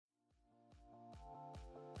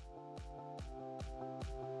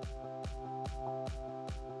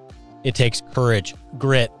It takes courage,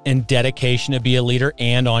 grit, and dedication to be a leader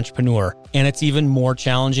and entrepreneur, and it's even more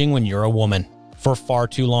challenging when you're a woman. For far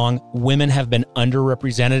too long, women have been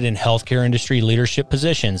underrepresented in healthcare industry leadership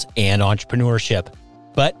positions and entrepreneurship.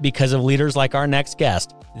 But because of leaders like our next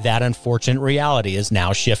guest, that unfortunate reality is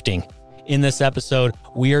now shifting. In this episode,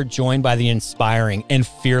 we are joined by the inspiring and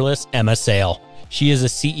fearless Emma Sayle. She is the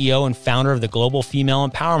CEO and founder of the global female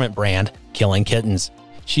empowerment brand, Kittens.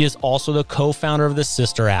 She is also the co-founder of the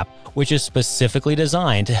Sistr app, which is specifically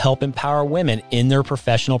designed to help empower women in their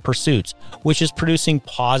professional pursuits, which is producing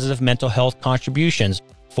positive mental health contributions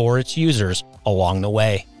for its users along the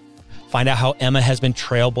way. Find out how Emma has been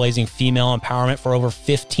trailblazing female empowerment for over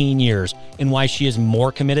 15 years and why she is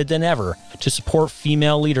more committed than ever to support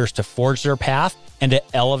female leaders to forge their path and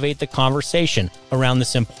to elevate the conversation around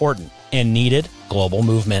this important and needed global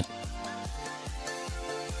movement.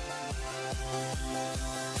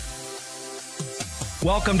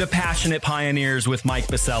 Welcome to Passionate Pioneers with Mike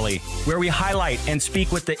Biselli, where we highlight and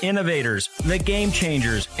speak with the innovators, the game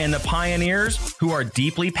changers, and the pioneers who are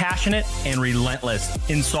deeply passionate and relentless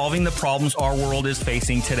in solving the problems our world is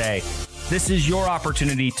facing today. This is your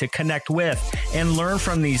opportunity to connect with and learn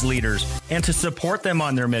from these leaders and to support them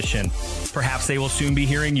on their mission. Perhaps they will soon be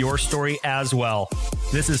hearing your story as well.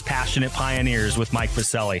 This is Passionate Pioneers with Mike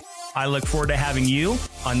Biselli. I look forward to having you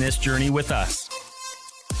on this journey with us.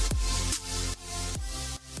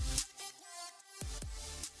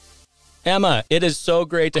 Emma, it is so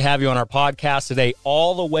great to have you on our podcast today,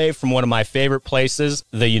 all the way from one of my favorite places,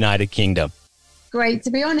 the United Kingdom. Great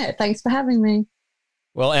to be on it. Thanks for having me.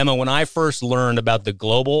 Well, Emma, when I first learned about the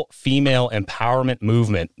global female empowerment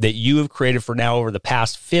movement that you have created for now over the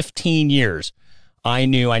past 15 years, I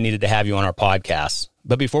knew I needed to have you on our podcast.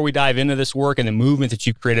 But before we dive into this work and the movement that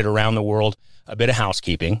you've created around the world, a bit of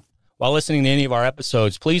housekeeping. While listening to any of our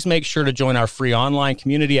episodes, please make sure to join our free online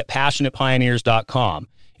community at passionatepioneers.com.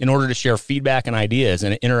 in order to share feedback and ideas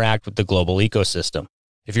and interact with the global ecosystem.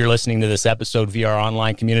 If you're listening to this episode via our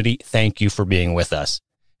online community, thank you for being with us.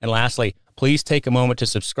 And lastly, please take a moment to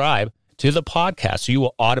subscribe to the podcast so you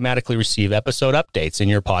will automatically receive episode updates in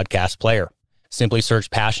your podcast player. Simply search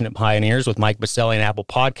Passionate Pioneers with Mike Biselli in Apple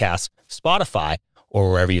Podcasts, Spotify, or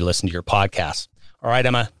wherever you listen to your podcasts. All right,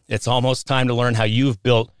 Emma, it's almost time to learn how you've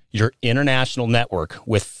built your international network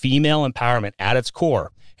with female empowerment at its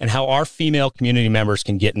core, and how our female community members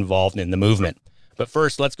can get involved in the movement. But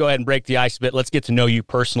first, let's go ahead and break the ice a bit. Let's get to know you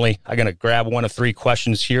personally. I'm going to grab one of three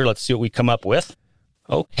questions here. Let's see what we come up with.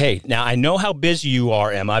 Okay, now I know how busy you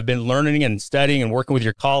are, Emma. I've been learning and studying and working with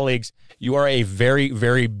your colleagues. You are a very,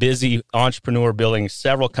 very busy entrepreneur building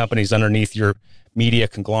several companies underneath your media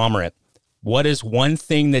conglomerate. What is one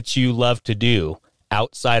thing that you love to do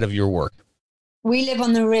outside of your work? We live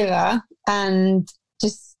on the river and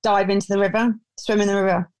just dive into the river, swim in the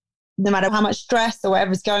river. No matter how much stress or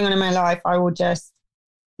whatever's going on in my life, I will just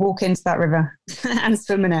walk into that river and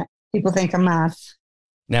swim in it. People think I'm mad.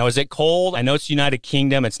 Now, is it cold? I know it's United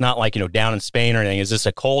Kingdom. It's not like, down in Spain or anything. Is this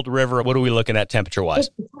a cold river? What are we looking at temperature-wise?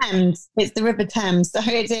 It's the Thames. It's the River Thames. So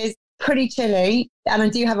it is pretty chilly. And I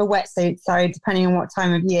do have a wetsuit, so depending on what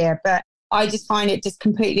time of year. But I just find it just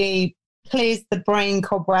completely clears the brain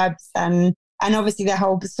cobwebs and obviously the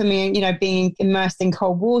whole swimming, being immersed in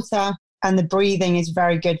cold water and the breathing is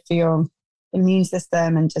very good for your immune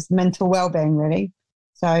system and just mental well-being, really.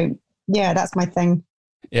 So, yeah, that's my thing.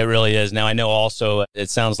 It really is. Now, I know also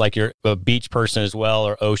it sounds like you're a beach person as well,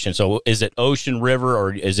 or ocean. So is it ocean, river,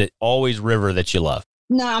 or is it always river that you love?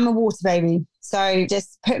 No, I'm a water baby. So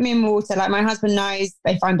just put me in water. Like my husband knows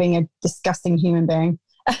if I'm being a disgusting human being,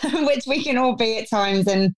 which we can all be at times,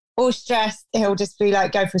 and all stressed, he'll just be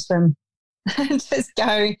like, go for a swim. Just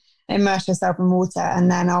go immerse yourself in water and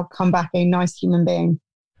then I'll come back a nice human being.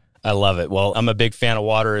 I love it. Well, I'm a big fan of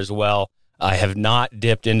water as well. I have not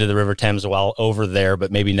dipped into the River Thames while over there,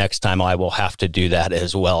 but maybe next time I will have to do that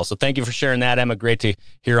as well. So thank you for sharing that, Emma. Great to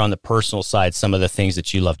hear on the personal side some of the things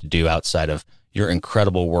that you love to do outside of your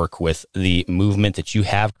incredible work with the movement that you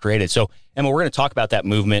have created. So, Emma, we're going to talk about that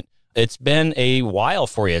movement. It's been a while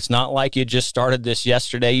for you. It's not like you just started this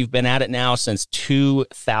yesterday. You've been at it now since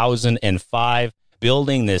 2005,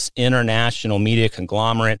 building this international media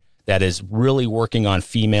conglomerate that is really working on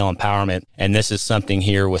female empowerment. And this is something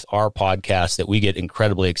here with our podcast that we get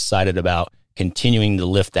incredibly excited about, continuing to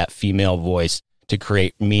lift that female voice to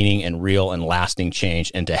create meaning and real and lasting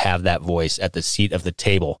change, and to have that voice at the seat of the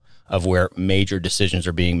table of where major decisions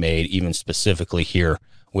are being made, even specifically here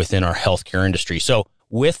within our healthcare industry. So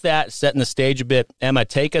with that, setting the stage a bit, Emma,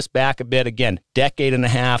 take us back a bit. Again, decade and a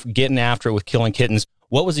half, getting after it with Kittens.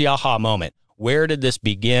 What was the aha moment? Where did this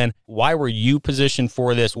begin? Why were you positioned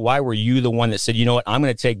for this? Why were you the one that said, you know what, I'm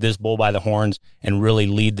going to take this bull by the horns and really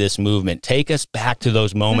lead this movement? Take us back to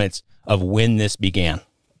those moments of when this began.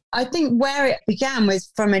 I think where it began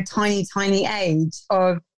was from a tiny, tiny age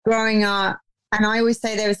of growing up. And I always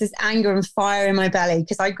say there was this anger and fire in my belly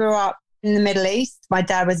because I grew up in the Middle East. My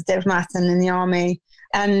dad was a diplomat and in the army.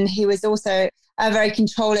 And he was also a very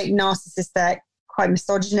controlling, narcissistic, quite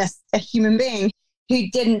misogynist human being who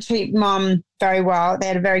didn't treat mum very well. They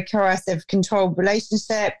had a very coercive, controlled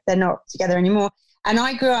relationship. They're not together anymore. And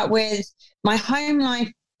I grew up with my home life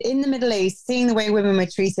in the Middle East, seeing the way women were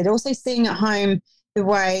treated, also seeing at home the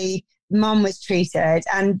way mum was treated,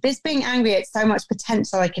 and just being angry at so much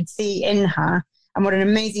potential I could see in her and what an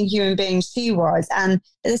amazing human being she was. And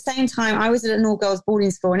at the same time, I was at an all-girls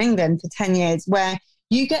boarding school in England for 10 years where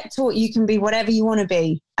you get taught you can be whatever you want to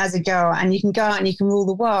be as a girl and you can go out and you can rule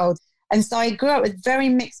the world. And so I grew up with very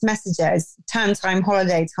mixed messages, term time,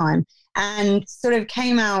 holiday time, and sort of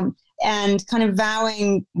came out and kind of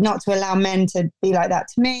vowing not to allow men to be like that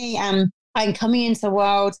to me. And coming into a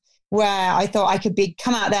world where I thought I could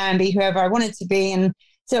come out there and be whoever I wanted to be. And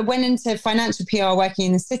so I went into financial PR working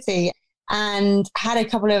in the city and had a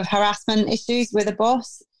couple of harassment issues with a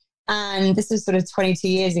boss. And this was sort of 22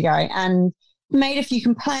 years ago, and made a few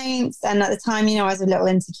complaints. And at the time, I was a little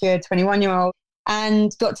insecure 21-year-old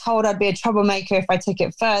and got told I'd be a troublemaker if I took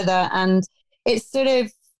it further. And it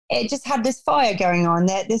just had this fire going on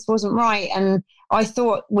that this wasn't right. And I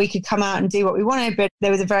thought we could come out and do what we wanted, but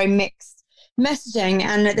there was a very mixed messaging.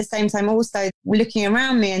 And at the same time, also looking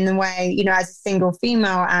around me in the way, as a single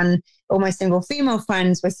female, and all my single female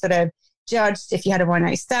friends were sort of judged if you had a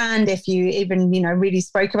one-night stand, if you even, really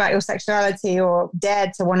spoke about your sexuality or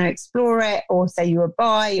dared to want to explore it or say you were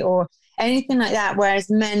bi or anything like that.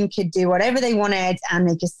 Whereas men could do whatever they wanted and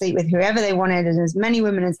they could sleep with whoever they wanted and as many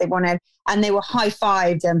women as they wanted. And they were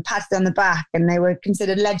high-fived and patted on the back and they were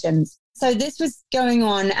considered legends. So this was going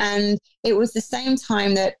on, and it was the same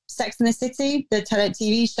time that Sex and the City, the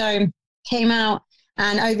TV show, came out.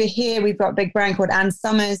 And over here, we've got a big brand called Ann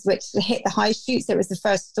Summers, which hit the high street. So it was the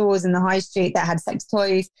first stores in the high street that had sex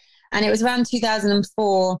toys. And it was around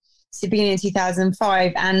 2004 to beginning of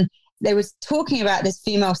 2005. And they was talking about this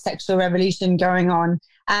female sexual revolution going on.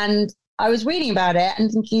 And I was reading about it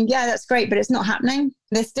and thinking, yeah, that's great, but it's not happening.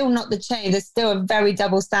 There's still not the change. There's still a very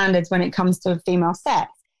double standards when it comes to female sex.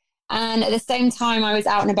 And at the same time, I was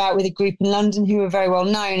out and about with a group in London who were very well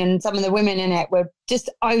known, and some of the women in it were just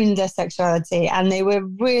owned their sexuality and they were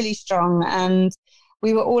really strong. And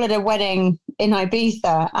we were all at a wedding in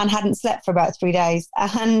Ibiza and hadn't slept for about 3 days.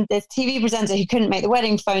 And the TV presenter who couldn't make the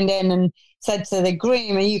wedding phoned in and said to the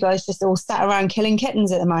groom, "Are you guys just all sat around killing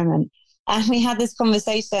kittens at the moment?" And we had this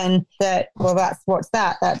conversation that, well, what's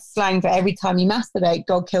that? That's slang for every time you masturbate,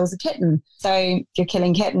 God kills a kitten. So if you're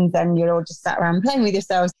killing kittens, then you're all just sat around playing with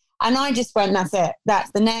yourselves. And I just went, that's it.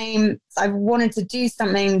 That's the name. I wanted to do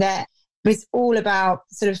something that was all about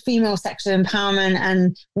sort of female sexual empowerment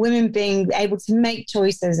and women being able to make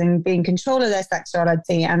choices and be in control of their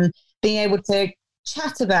sexuality and being able to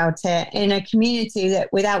chat about it in a community that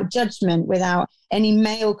without judgment, without any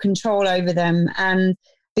male control over them, and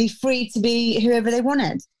be free to be whoever they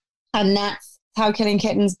wanted. And that's how Killing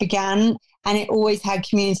Kittens began. And it always had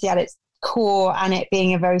community at its core and it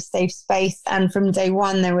being a very safe space. And from day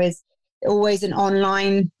one, there was always an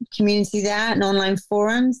online community there and online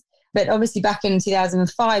forums. But obviously back in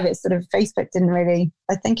 2005, it's sort of Facebook didn't really,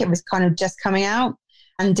 I think it was kind of just coming out,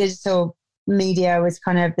 and digital media was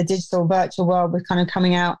kind of, the digital virtual world was kind of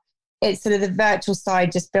coming out. It's sort of the virtual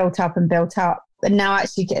side just built up and built up. But now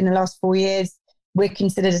actually in the last 4 years, we're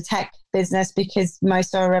considered a tech business because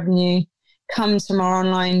most of our revenue comes from our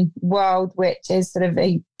online world, which is sort of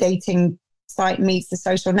a dating site meets the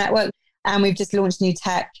social network. And we've just launched new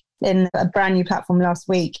tech in a brand new platform last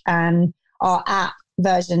week. And our app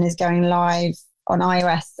version is going live on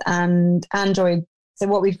iOS and Android. So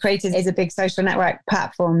what we've created is a big social network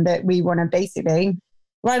platform that we want to basically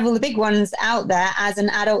rival the big ones out there as an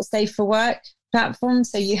adult safe for work platform.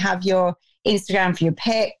 So you have your Instagram for your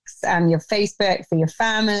pics and your Facebook for your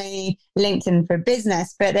family, LinkedIn for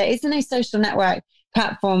business, but there isn't a social network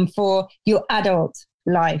platform for your adult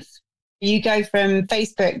life. You go from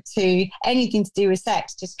Facebook to anything to do with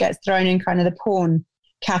sex just gets thrown in kind of the porn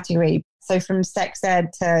category. So from sex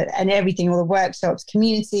ed to and everything, all the workshops,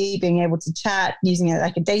 community, being able to chat, using it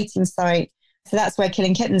like a dating site. So that's where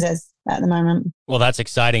Killing Kittens is at the moment. Well, that's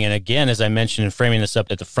exciting. And again, as I mentioned in framing this up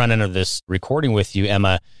at the front end of this recording with you,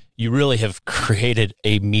 Emma, you really have created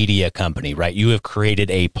a media company, right? You have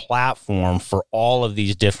created a platform for all of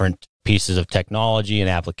these different pieces of technology and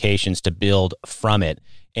applications to build from it.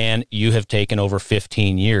 And you have taken over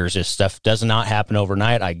 15 years. This stuff does not happen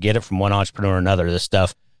overnight. I get it from one entrepreneur to another. This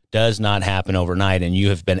stuff does not happen overnight. And you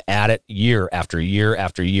have been at it year after year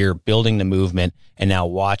after year, building the movement and now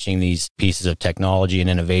watching these pieces of technology and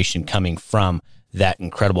innovation coming from that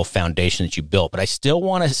incredible foundation that you built. But I still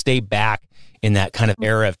want to stay back in that kind of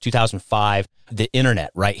era of 2005, the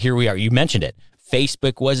internet, right? Here we are. You mentioned it.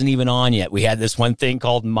 Facebook wasn't even on yet. We had this one thing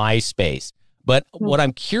called MySpace. But what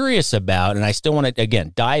I'm curious about, and I still want to,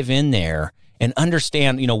 again, dive in there and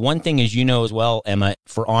understand, one thing is, as well, Emma,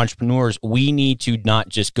 for entrepreneurs, we need to not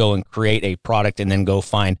just go and create a product and then go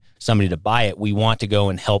find somebody to buy it. We want to go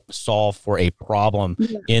and help solve for a problem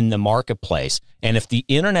in the marketplace. And if the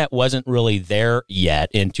internet wasn't really there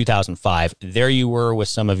yet in 2005, there you were with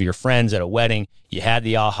some of your friends at a wedding, you had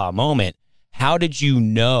the aha moment. How did you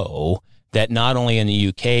know that not only in the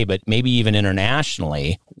UK, but maybe even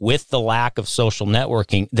internationally, with the lack of social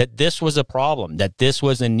networking, that this was a problem, that this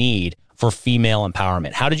was a need for female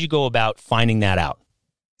empowerment? How did you go about finding that out?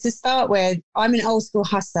 To start with, I'm an old school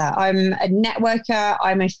hustler. I'm a networker.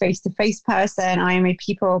 I'm a face-to-face person. I am a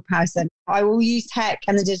people person. I will use tech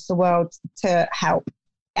and the digital world to help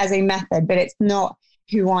as a method, but it's not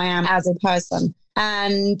who I am as a person.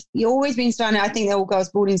 And you've always been surrounded, I think the all girls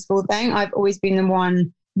boarding school thing, I've always been the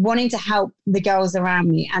one wanting to help the girls around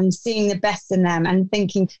me and seeing the best in them and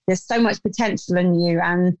thinking there's so much potential in you,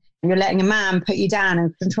 and you're letting a man put you down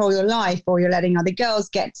and control your life, or you're letting other girls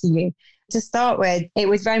get to you. To start with, it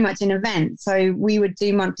was very much an event. So we would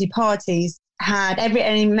do monthly parties, had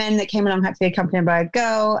any men that came along had to be accompanied by a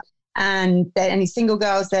girl, and many single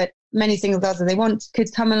girls that they want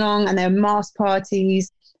could come along, and there were mass parties,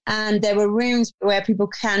 and there were rooms where people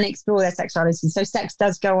can explore their sexuality. So sex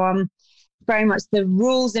does go on. Very much the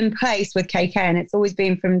rules in place with KK, and it's always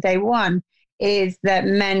been from day one, is that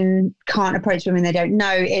men can't approach women they don't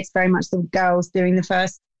know. It's very much the girls doing the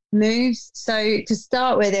first moves. So to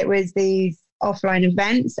start with, it was these offline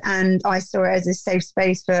events, and I saw it as a safe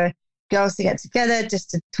space for girls to get together, just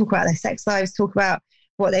to talk about their sex lives, talk about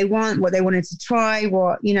what they want, what they wanted to try,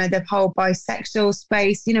 the whole bisexual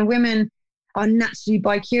space. Women are naturally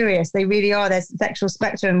bi-curious. They really are. There's a sexual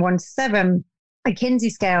spectrum 1 to 7. A Kinsey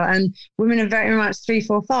scale, and women are very much 3,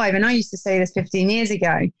 4, 5. And I used to say this 15 years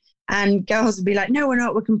ago, and girls would be like, no, we're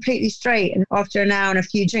not, we're completely straight. And after an hour and a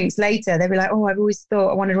few drinks later, they'd be like, oh, I've always thought,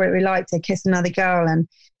 I wondered what it would be like to kiss another girl. And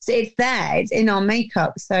so it's there, it's in our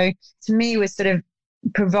makeup. So to me, we're sort of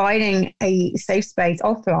providing a safe space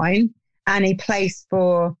offline and a place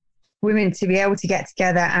for women to be able to get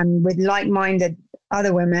together and with like-minded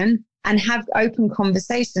other women and have open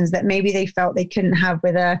conversations that maybe they felt they couldn't have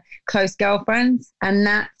with a close girlfriends. And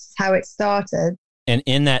that's how it started. And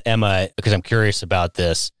in that, Emma, because I'm curious about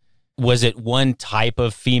this, was it one type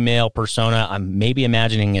of female persona? I'm maybe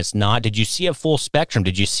imagining it's not. Did you see a full spectrum?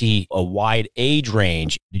 Did you see a wide age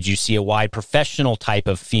range? Did you see a wide professional type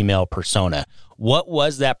of female persona? What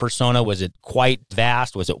was that persona? Was it quite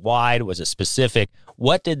vast? Was it wide? Was it specific?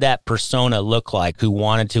 What did that persona look like who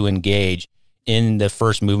wanted to engage in the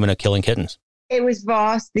first movement of killing kittens? It was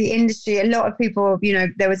vast. The industry, a lot of people,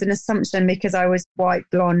 there was an assumption because I was white,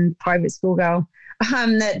 blonde, private school girl,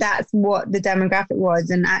 that's what the demographic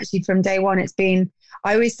was. And actually from day one, it's been,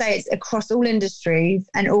 I always say it's across all industries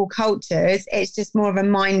and all cultures. It's just more of a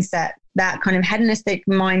mindset, that kind of hedonistic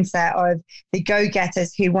mindset of the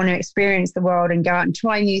go-getters who want to experience the world and go out and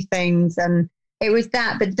try new things. And it was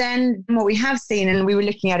that. But then what we have seen, and we were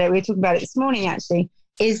looking at it, we were talking about it this morning actually,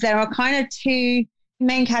 is there are kind of 2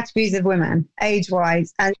 main categories of women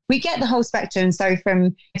age-wise, and we get the whole spectrum. So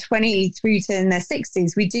from 20 through to in their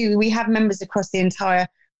 60s, we have members across the entire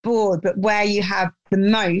board, but where you have the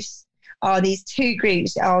most are these 2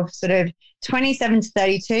 groups of sort of 27 to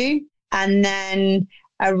 32, and then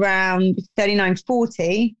around 39,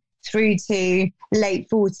 40 through to late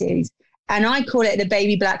 40s. And I call it the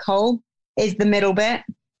baby black hole, is the middle bit.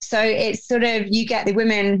 So it's sort of, you get the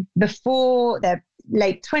women before their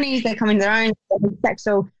late 20s, they're coming to their own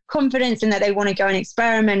sexual confidence and that they want to go and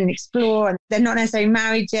experiment and explore. And they're not necessarily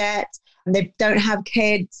married yet. And they don't have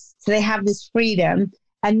kids. So they have this freedom.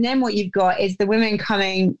 And then what you've got is the women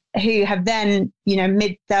coming who have then,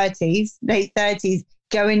 mid 30s, late 30s,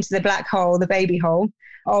 go into the black hole, the baby hole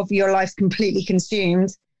of your life's completely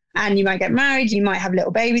consumed. And you might get married. You might have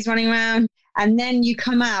little babies running around. And then you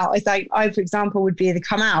come out. It's like, I, for example, would be the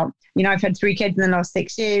come out. I've had 3 kids in the last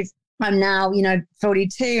 6 years. I'm now,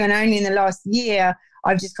 42, and only in the last year,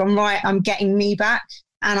 I've just gone, right, I'm getting me back.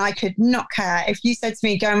 And I could not care. If you said to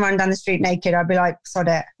me, go and run down the street naked, I'd be like, sod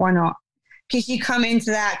it, why not? Because you come into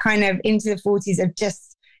that kind of, into the 40s of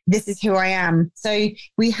just, this is who I am. So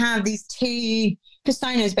we have these two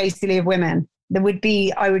personas basically of women. There would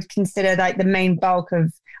be, I would consider like the main bulk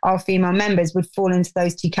of our female members would fall into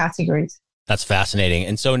those two categories. That's fascinating.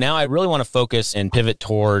 And so now I really want to focus and pivot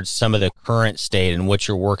towards some of the current state and what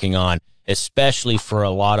you're working on, especially for a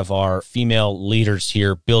lot of our female leaders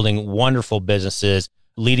here, building wonderful businesses,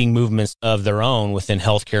 leading movements of their own within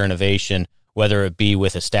healthcare innovation, whether it be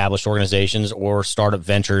with established organizations or startup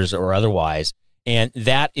ventures or otherwise. And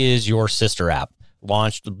that is your Sistr app,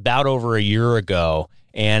 launched about over a year ago.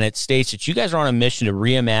 And it states that you guys are on a mission to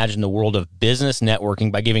reimagine the world of business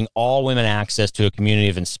networking by giving all women access to a community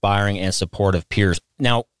of inspiring and supportive peers.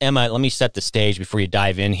 Now, Emma, let me set the stage before you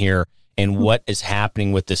dive in here and what is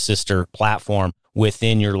happening with the Sistr platform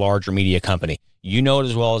within your larger media company. You know it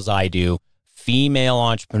as well as I do. Female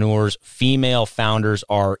entrepreneurs, female founders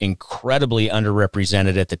are incredibly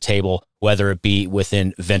underrepresented at the table, whether it be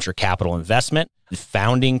within venture capital investment,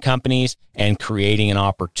 founding companies, and creating an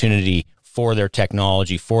opportunity for their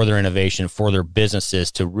technology, for their innovation, for their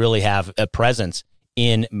businesses to really have a presence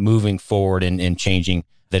in moving forward and changing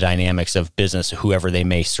the dynamics of business, whoever they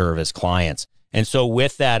may serve as clients. And so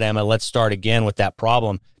with that, Emma, let's start again with that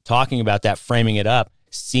problem, talking about that, framing it up,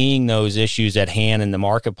 seeing those issues at hand in the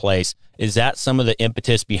marketplace. Is that some of the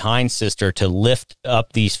impetus behind Sistr to lift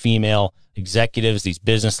up these female executives, these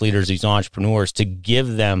business leaders, these entrepreneurs, to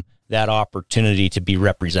give them that opportunity to be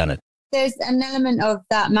represented? There's an element of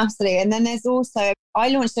that massively. And then there's also, I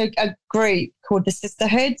launched a group called the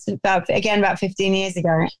Sisterhood about 15 years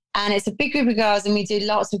ago. And it's a big group of girls, and we do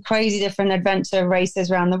lots of crazy different adventure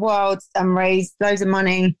races around the world and raise loads of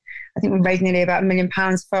money. I think we've raised nearly about £1 million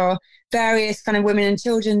for various kind of women and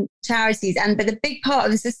children charities. But the big part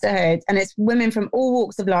of the Sisterhood, and it's women from all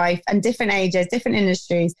walks of life and different ages, different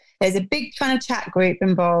industries. There's a big kind of chat group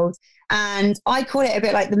involved. And I call it a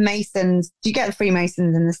bit like the Masons. Do you get the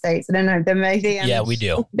Freemasons in the States? I don't know. Yeah, we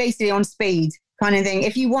do. Basically on speed kind of thing.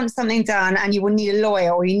 If you want something done and you will need a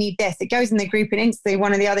lawyer or you need this, it goes in the group and instantly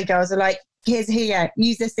one of the other girls are like, here's here,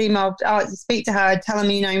 use this email, speak to her, tell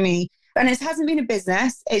them you know me. And it hasn't been a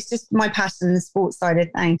business. It's just my passion, the sports side of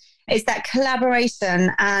thing. It's that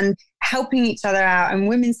collaboration and helping each other out and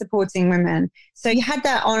women supporting women. So you had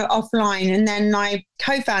that on offline. And then my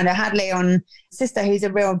co-founder, Hadley, on Sistr, who's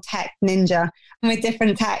a real tech ninja with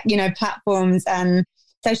different tech, platforms and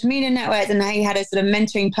social media networks. And he had a sort of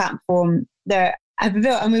mentoring platform that I've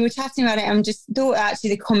built. And we were chatting about it and just thought actually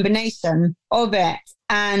the combination of it.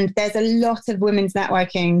 And there's a lot of women's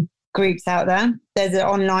networking groups out there. There's an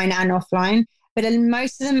online and offline, but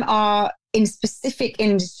most of them are in specific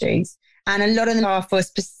industries. And a lot of them are for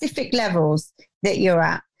specific levels that you're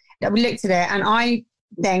at. We looked at it and I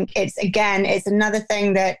think it's another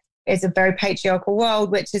thing that is a very patriarchal world,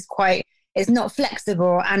 which is it's not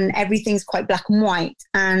flexible and everything's quite black and white.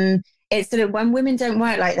 And it's sort of when women don't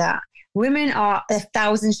work like that, women are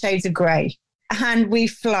 1,000 shades of grey. And we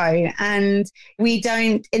flow and we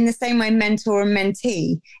don't, in the same way, mentor and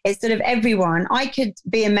mentee. It's sort of everyone. I could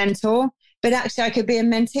be a mentor, but actually I could be a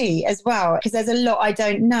mentee as well, because there's a lot I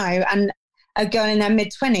don't know. And a girl in her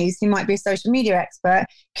mid-20s who might be a social media expert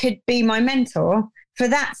could be my mentor for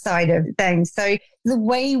that side of things. So the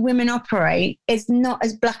way women operate is not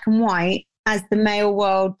as black and white as the male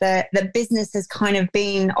world that business has kind of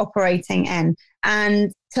been operating in.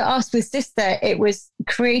 And to us with Sistr, it was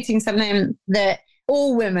creating something that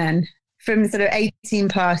all women from sort of 18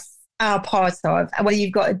 plus are part of. Whether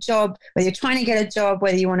you've got a job, whether you're trying to get a job,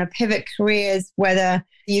 whether you want to pivot careers, whether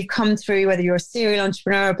you've come through, whether you're a serial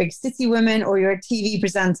entrepreneur, a big city woman, or you're a TV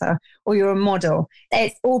presenter, or you're a model.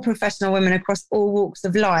 It's all professional women across all walks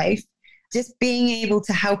of life. Just being able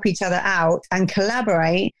to help each other out and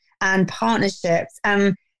collaborate and partnerships.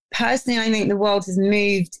 Personally, I think the world has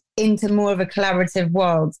moved into more of a collaborative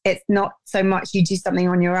world. It's not so much you do something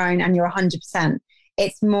on your own and you're 100%.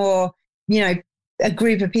 It's more, a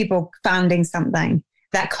group of people founding something.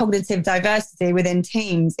 That cognitive diversity within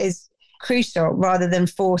teams is crucial rather than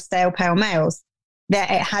 4 stale pale males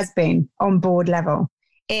that it has been on board level.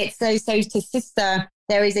 It's so to Sistr,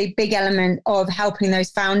 there is a big element of helping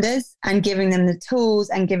those founders and giving them the tools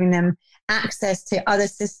and giving them access to other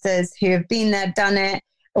sisters who have been there, done it,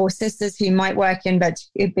 or sisters who might work in, but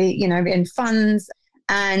it'd be, in funds.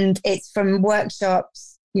 And it's from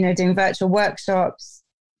workshops, doing virtual workshops,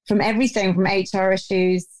 from everything from HR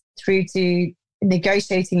issues through to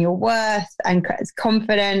negotiating your worth and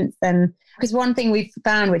confidence. And because one thing we've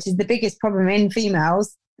found, which is the biggest problem in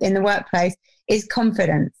females in the workplace, is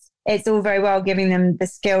confidence. It's all very well giving them the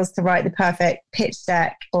skills to write the perfect pitch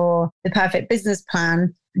deck or the perfect business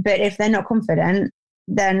plan. But if they're not confident,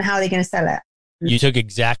 then how are they going to sell it? You took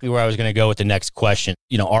exactly where I was going to go with the next question.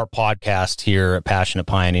 You know, our podcast here at Passionate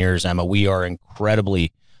Pioneers, Emma, we are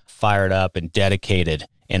incredibly fired up and dedicated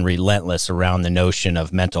and relentless around the notion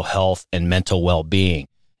of mental health and mental well-being.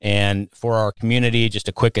 And for our community, just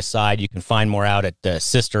a quick aside, you can find more out at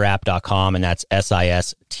sistrapp.com, and that's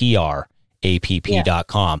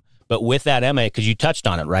sistrapp.com. But with that, Emma, because you touched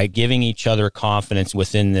on it, right? Giving each other confidence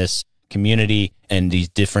within this community and these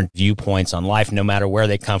different viewpoints on life, no matter where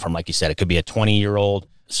they come from. Like you said, it could be a 20-year-old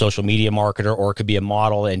social media marketer, or it could be a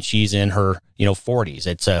model and she's in her, 40s.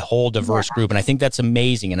 It's a whole diverse group. And I think that's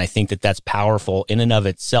amazing. And I think that that's powerful in and of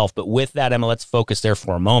itself. But with that, Emma, let's focus there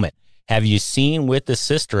for a moment. Have you seen with the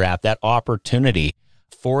Sistr app that opportunity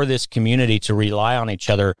for this community to rely on each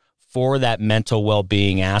other for that mental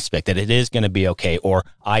well-being aspect, that it is going to be okay, or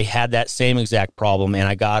I had that same exact problem and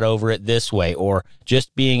I got over it this way, or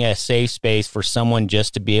just being a safe space for someone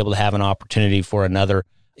just to be able to have an opportunity for another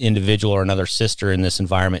individual or another sister in this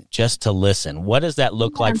environment just to listen? What does that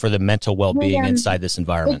look like for the mental well-being inside this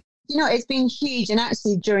environment? It's been huge. And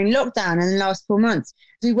actually during lockdown in the last 4 months,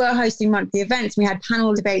 we were hosting monthly events. We had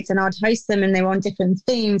panel debates and I'd host them, and they were on different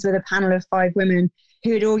themes with a panel of 5 women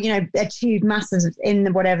who had all, achieved masses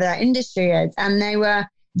in whatever that industry is. And they were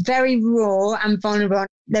very raw and vulnerable.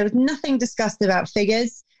 There was nothing discussed about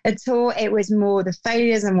figures at all. It was more the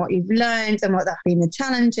failures and what you've learned and what have been the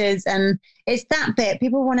challenges. And it's that bit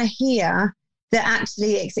people want to hear, that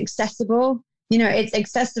actually it's accessible. It's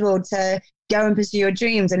accessible to go and pursue your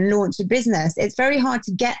dreams and launch a business. It's very hard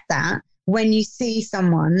to get that when you see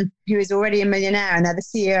someone who is already a millionaire and they're the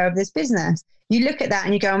CEO of this business. You look at that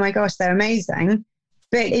and you go, oh my gosh, they're amazing.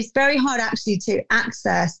 But it's very hard actually to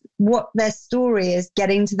access what their story is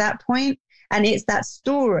getting to that point. And it's that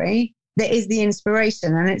story that is the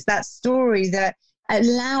inspiration. And it's that story that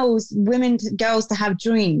allows girls to have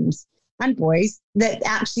dreams, and boys, that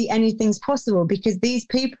actually anything's possible, because these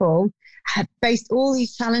people have faced all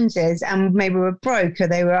these challenges and maybe were broke, or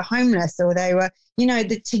they were homeless, or they were,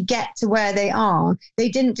 to get to where they are. They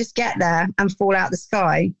didn't just get there and fall out the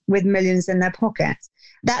sky with millions in their pockets.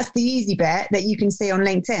 That's the easy bit that you can see on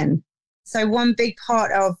LinkedIn. So one big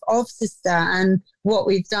part of Sistr and what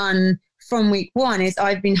we've done from week one is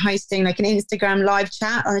I've been hosting like an Instagram live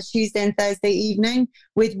chat on a Tuesday and Thursday evening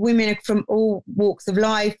with women from all walks of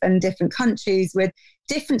life and different countries with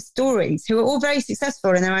different stories, who are all very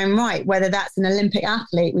successful in their own right, whether that's an Olympic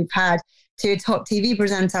athlete we've had to a top TV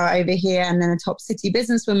presenter over here, and then a top city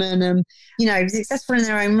businesswoman, successful in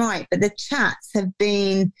their own right. But the chats have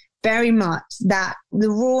been very much that the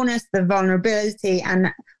rawness, the vulnerability, and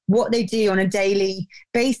what they do on a daily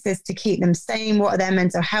basis to keep them sane. What are their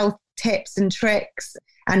mental health tips and tricks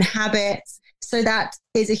and habits? So that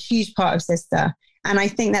is a huge part of Sistr. And I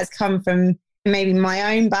think that's come from maybe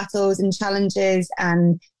my own battles and challenges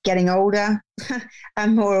and getting older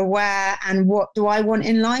and more aware. And what do I want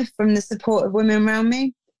in life from the support of women around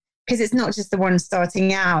me? Because it's not just the one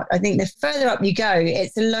starting out. I think the further up you go,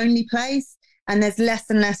 it's a lonely place. And there's less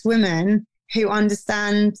and less women who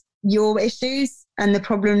understand your issues and the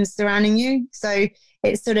problems surrounding you. So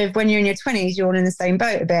it's sort of when you're in your 20s, you're all in the same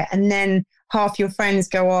boat a bit. And then half your friends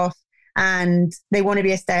go off and they want to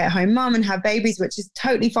be a stay-at-home mom and have babies, which is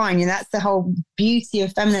totally fine. That's the whole beauty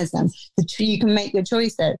of feminism. You can make your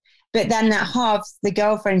choices. But then that halves the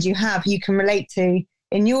girlfriends you have who you can relate to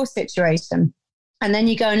in your situation. And then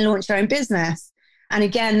you go and launch your own business. And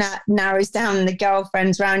again, that narrows down the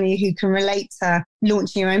girlfriends around you who can relate to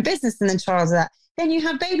launching your own business and the trials of that. Then you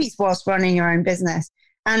have babies whilst running your own business.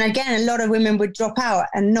 And again, a lot of women would drop out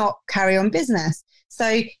and not carry on business.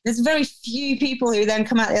 So there's very few people who then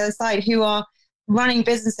come out the other side who are running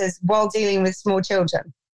businesses while dealing with small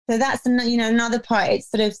children. So that's another part. It's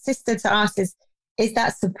sort of Sistr to us is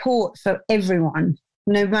that support for everyone,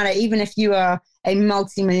 no matter, even if you are a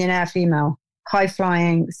multi-millionaire female,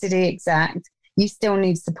 high-flying city exec, you still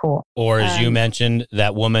need support. Or as you mentioned,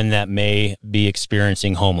 that woman that may be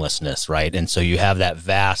experiencing homelessness, right? And so you have that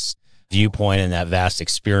vast viewpoint and that vast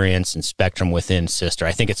experience and spectrum within Sistr.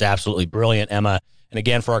 I think it's absolutely brilliant, Emma. And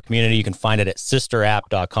again, for our community, you can find it at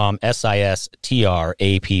sistrapp.com,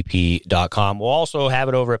 sistrapp.com. We'll also have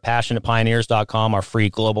it over at passionatepioneers.com, our free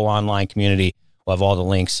global online community. We'll have all the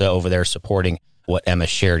links over there supporting what Emma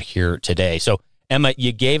shared here today. So Emma,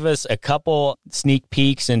 you gave us a couple sneak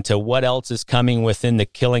peeks into what else is coming within the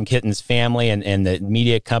Killing Kittens family and the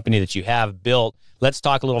media company that you have built. Let's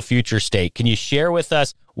talk a little future state. Can you share with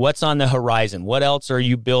us what's on the horizon? What else are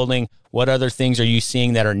you building? What other things are you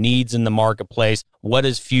seeing that are needs in the marketplace? What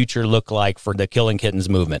does future look like for the Killing Kittens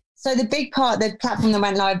movement? So the big part, the platform that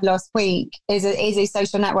went live last week is a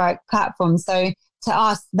social network platform. So to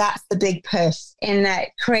us, that's the big push in that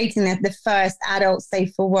creating the first adult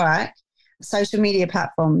safe for work social media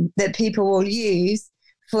platform that people will use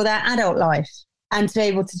for their adult life and to be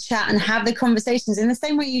able to chat and have the conversations in the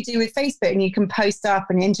same way you do with Facebook, and you can post up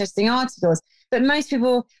and interesting articles. But most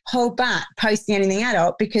people hold back posting anything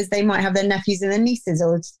adult because they might have their nephews and their nieces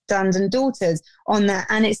or sons and daughters on there.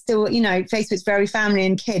 And it's still, Facebook's very family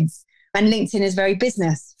and kids, and LinkedIn is very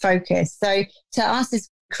business focused. So to us, it's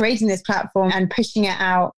creating this platform and pushing it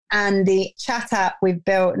out. And the chat app we've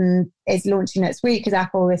built and is launching next week, because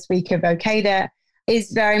Apple this week have okayed it,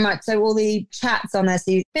 is very much so all the chats on there.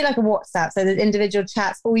 So you feel like a WhatsApp. So there's individual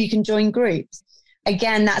chats, or you can join groups.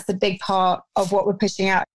 Again, that's a big part of what we're pushing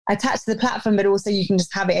out, attached to the platform, but also you can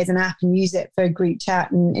just have it as an app and use it for group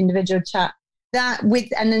chat and individual chat.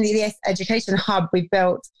 And then the education hub we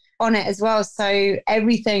built on it as well. So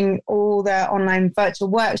everything, all the online virtual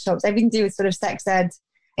workshops, everything to do with sort of sex ed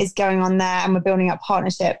is going on there. And we're building up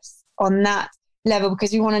partnerships on that level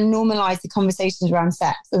because we want to normalize the conversations around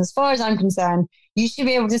sex. And as far as I'm concerned, you should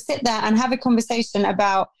be able to sit there and have a conversation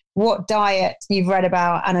about what diet you've read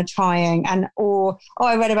about and are trying,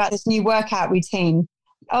 I read about this new workout routine.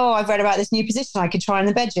 I've read about this new position I could try in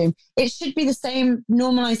the bedroom. It should be the same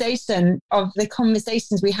normalization of the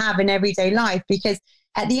conversations we have in everyday life, because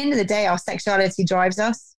at the end of the day, our sexuality drives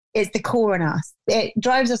us. It's the core in us. It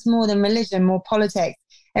drives us more than religion, more politics,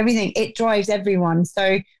 everything. It drives everyone.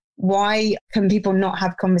 So why can people not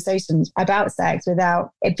have conversations about sex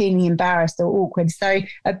without it being embarrassed or awkward? So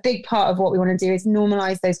a big part of what we want to do is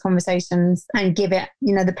normalize those conversations and give it,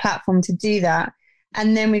 the platform to do that.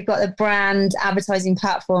 And then we've got the brand advertising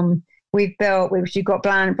platform we've built, which we've got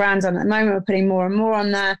brands on at the moment. We're putting more and more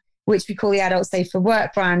on there, which we call the Adult Safe for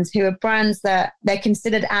Work brands, who are brands that they're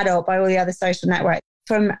considered adult by all the other social networks.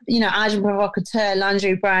 From, Agent Provocateur,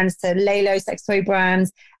 lingerie brands, to Lalo sex toy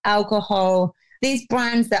brands, alcohol, these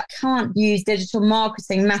brands that can't use digital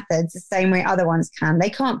marketing methods the same way other ones can. They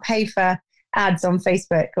can't pay for ads on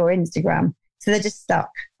Facebook or Instagram. So they're just stuck.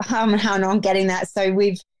 How on getting that? So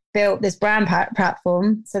we've built this brand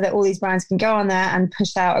platform so that all these brands can go on there and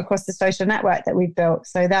push out across the social network that we've built.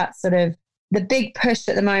 So that's sort of the big push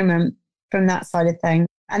at the moment from that side of things.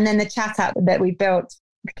 And then the chat app that we built,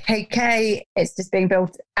 KK, it's just being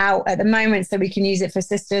built out at the moment so we can use it for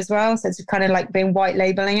Sistr as well. So it's kind of like being white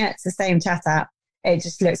labeling it. It's the same chat app. It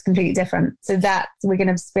just looks completely different. So we're going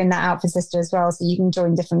to spin that out for Sistr as well. So you can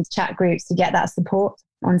join different chat groups to get that support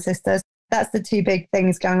on Sistr. That's the two big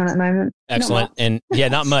things going on at the moment. Excellent. And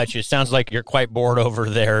not much. It sounds like you're quite bored over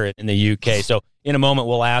there in the UK. So in a moment,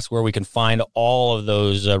 we'll ask where we can find all of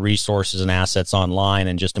those resources and assets online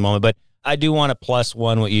in just a moment. But I do want to plus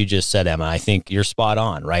one what you just said, Emma. I think you're spot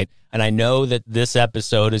on, right? And I know that this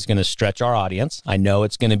episode is going to stretch our audience. I know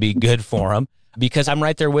it's going to be good for them because I'm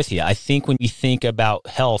right there with you. I think when you think about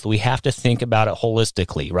health, we have to think about it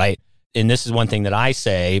holistically, right? And this is one thing that I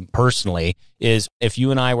say personally is if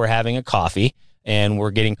you and I were having a coffee and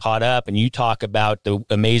we're getting caught up and you talk about the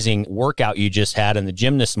amazing workout you just had in the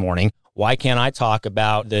gym this morning, why can't I talk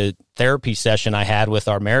about the therapy session I had with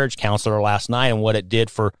our marriage counselor last night and what it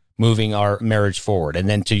did for moving our marriage forward? And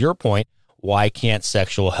then to your point, why can't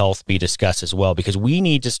sexual health be discussed as well? Because we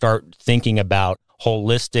need to start thinking about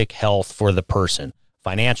holistic health for the person.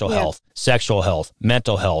 Financial health, sexual health,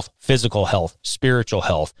 mental health, physical health, spiritual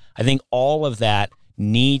health. I think all of that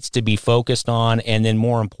needs to be focused on. And then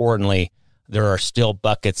more importantly, there are still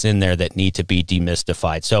buckets in there that need to be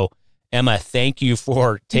demystified. So Emma, thank you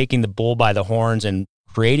for taking the bull by the horns and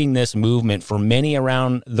creating this movement for many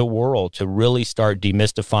around the world to really start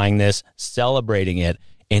demystifying this, celebrating it,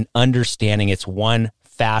 and understanding it's one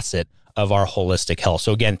facet of our holistic health.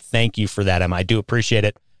 So again, thank you for that, Emma. I do appreciate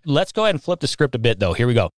it. Let's go ahead and flip the script a bit, though. Here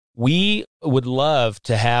we go. We would love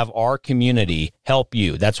to have our community help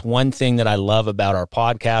you. That's one thing that I love about our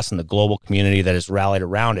podcast and the global community that has rallied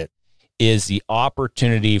around it is the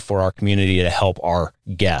opportunity for our community to help our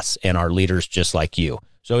guests and our leaders just like you.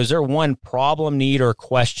 So is there one problem, need, or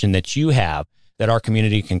question that you have that our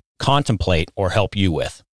community can contemplate or help you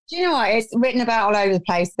with? Do you know what? It's written about all over the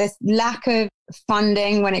place. This lack of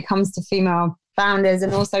funding when it comes to female founders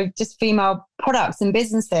and also just female products and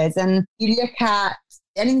businesses. And you look at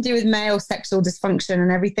anything to do with male sexual dysfunction and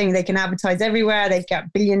everything, they can advertise everywhere. They've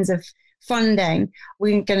got billions of funding.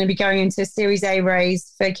 We're going to be going into a Series A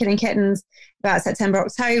raise for Kittens about September,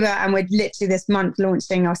 October. And we're literally this month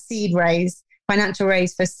launching our seed raise, financial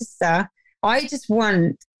raise for Sistr. I just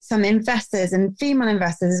want some investors and female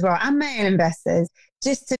investors as well, and male investors,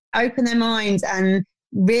 just to open their minds and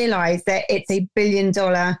realize that it's a $1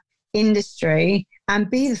 billion industry and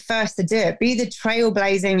be the first to do it. Be the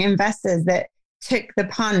trailblazing investors that took the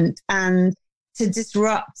punt and to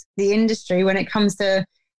disrupt the industry when it comes to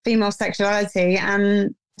female sexuality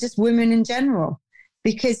and just women in general.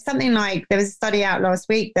 Because something like, there was a study out last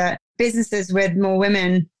week that businesses with more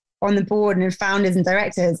women on the board and founders and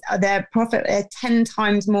directors, they're 10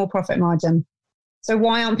 times more profit margin. So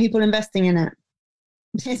why aren't people investing in it?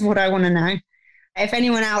 Is what I want to know. If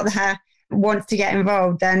anyone out there wants to get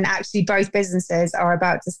involved, then actually both businesses are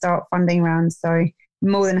about to start funding rounds. So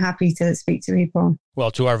more than happy to speak to people.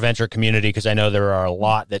 Well, to our venture community, because I know there are a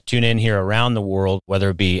lot that tune in here around the world, whether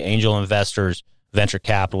it be angel investors, venture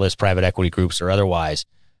capitalists, private equity groups, or otherwise,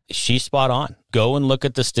 she's spot on. Go and look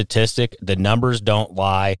at the statistic. The numbers don't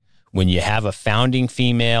lie. When you have a founding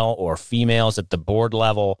female or females at the board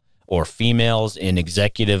level or females in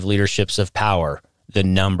executive leaderships of power, the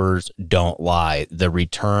numbers don't lie. The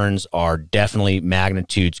returns are definitely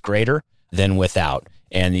magnitudes greater than without.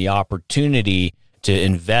 And the opportunity to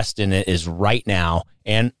invest in it is right now.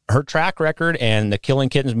 And her track record and the Killing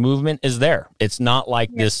Kittens movement is there. It's not like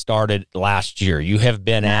this started last year. You have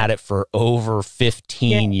been at it for over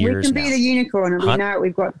 15 years We can be the unicorn, and we know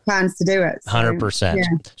we've got plans to do it. So, 100%. Yeah.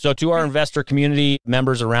 So to our investor community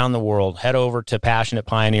members around the world, head over to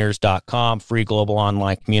passionatepioneers.com, free global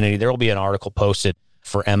online community. There will be an article posted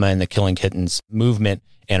for Emma and the Killing Kittens movement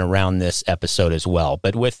and around this episode as well.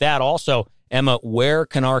 But with that also, Emma, where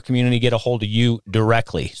can our community get a hold of you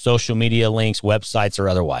directly? Social media links, websites, or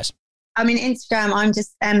otherwise? I mean, Instagram, I'm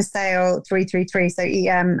just Emma Sayle 333, so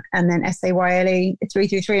EM and then SAYLE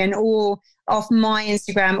 333. And all off my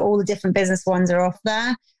Instagram, all the different business ones are off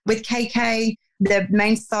there. With KK, the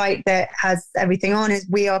main site that has everything on is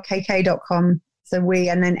wearekk.com. So we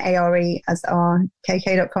and then ARE as our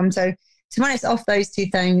KK.com. So to be honest, off those two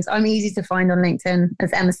things, I'm easy to find on LinkedIn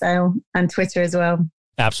as Emma Sayle and Twitter as well.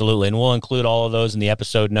 Absolutely. And we'll include all of those in the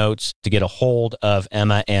episode notes to get a hold of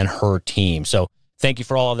Emma and her team. So thank you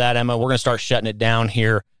for all of that, Emma. We're going to start shutting it down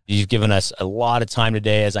here. You've given us a lot of time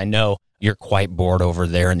today, as I know you're quite bored over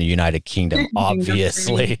there in the United Kingdom,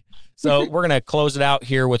 obviously. So we're going to close it out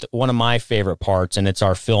here with one of my favorite parts, and it's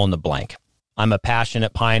our fill in the blank. I'm a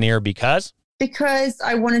passionate pioneer because? Because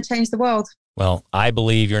I want to change the world. Well, I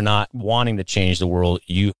believe you're not wanting to change the world.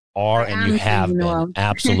 You are and you have been.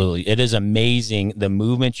 Absolutely. It is amazing the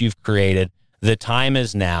movement you've created. The time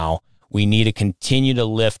is now. We need to continue to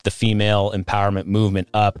lift the female empowerment movement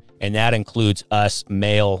up, and that includes us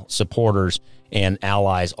male supporters and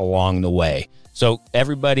allies along the way. So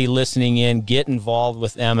everybody listening in, get involved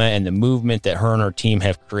with Emma and the movement that her and her team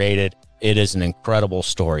have created. It is an incredible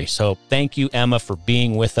story. So thank you, Emma, for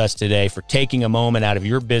being with us today, for taking a moment out of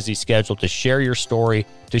your busy schedule to share your story,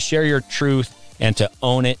 to share your truth, and to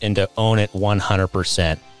own it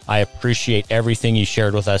 100%. I appreciate everything you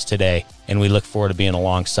shared with us today, and we look forward to being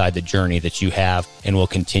alongside the journey that you have and will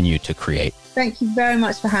continue to create. Thank you very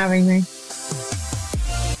much for having me.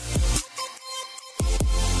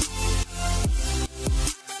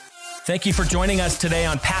 Thank you for joining us today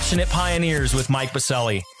on Passionate Pioneers with Mike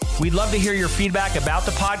Biselli. We'd love to hear your feedback about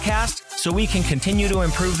the podcast so we can continue to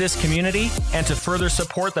improve this community and to further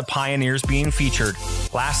support the pioneers being featured.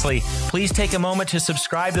 Lastly, please take a moment to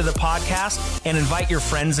subscribe to the podcast and invite your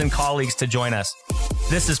friends and colleagues to join us.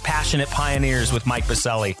 This is Passionate Pioneers with Mike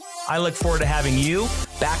Biselli. I look forward to having you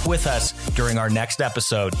back with us during our next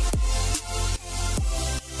episode.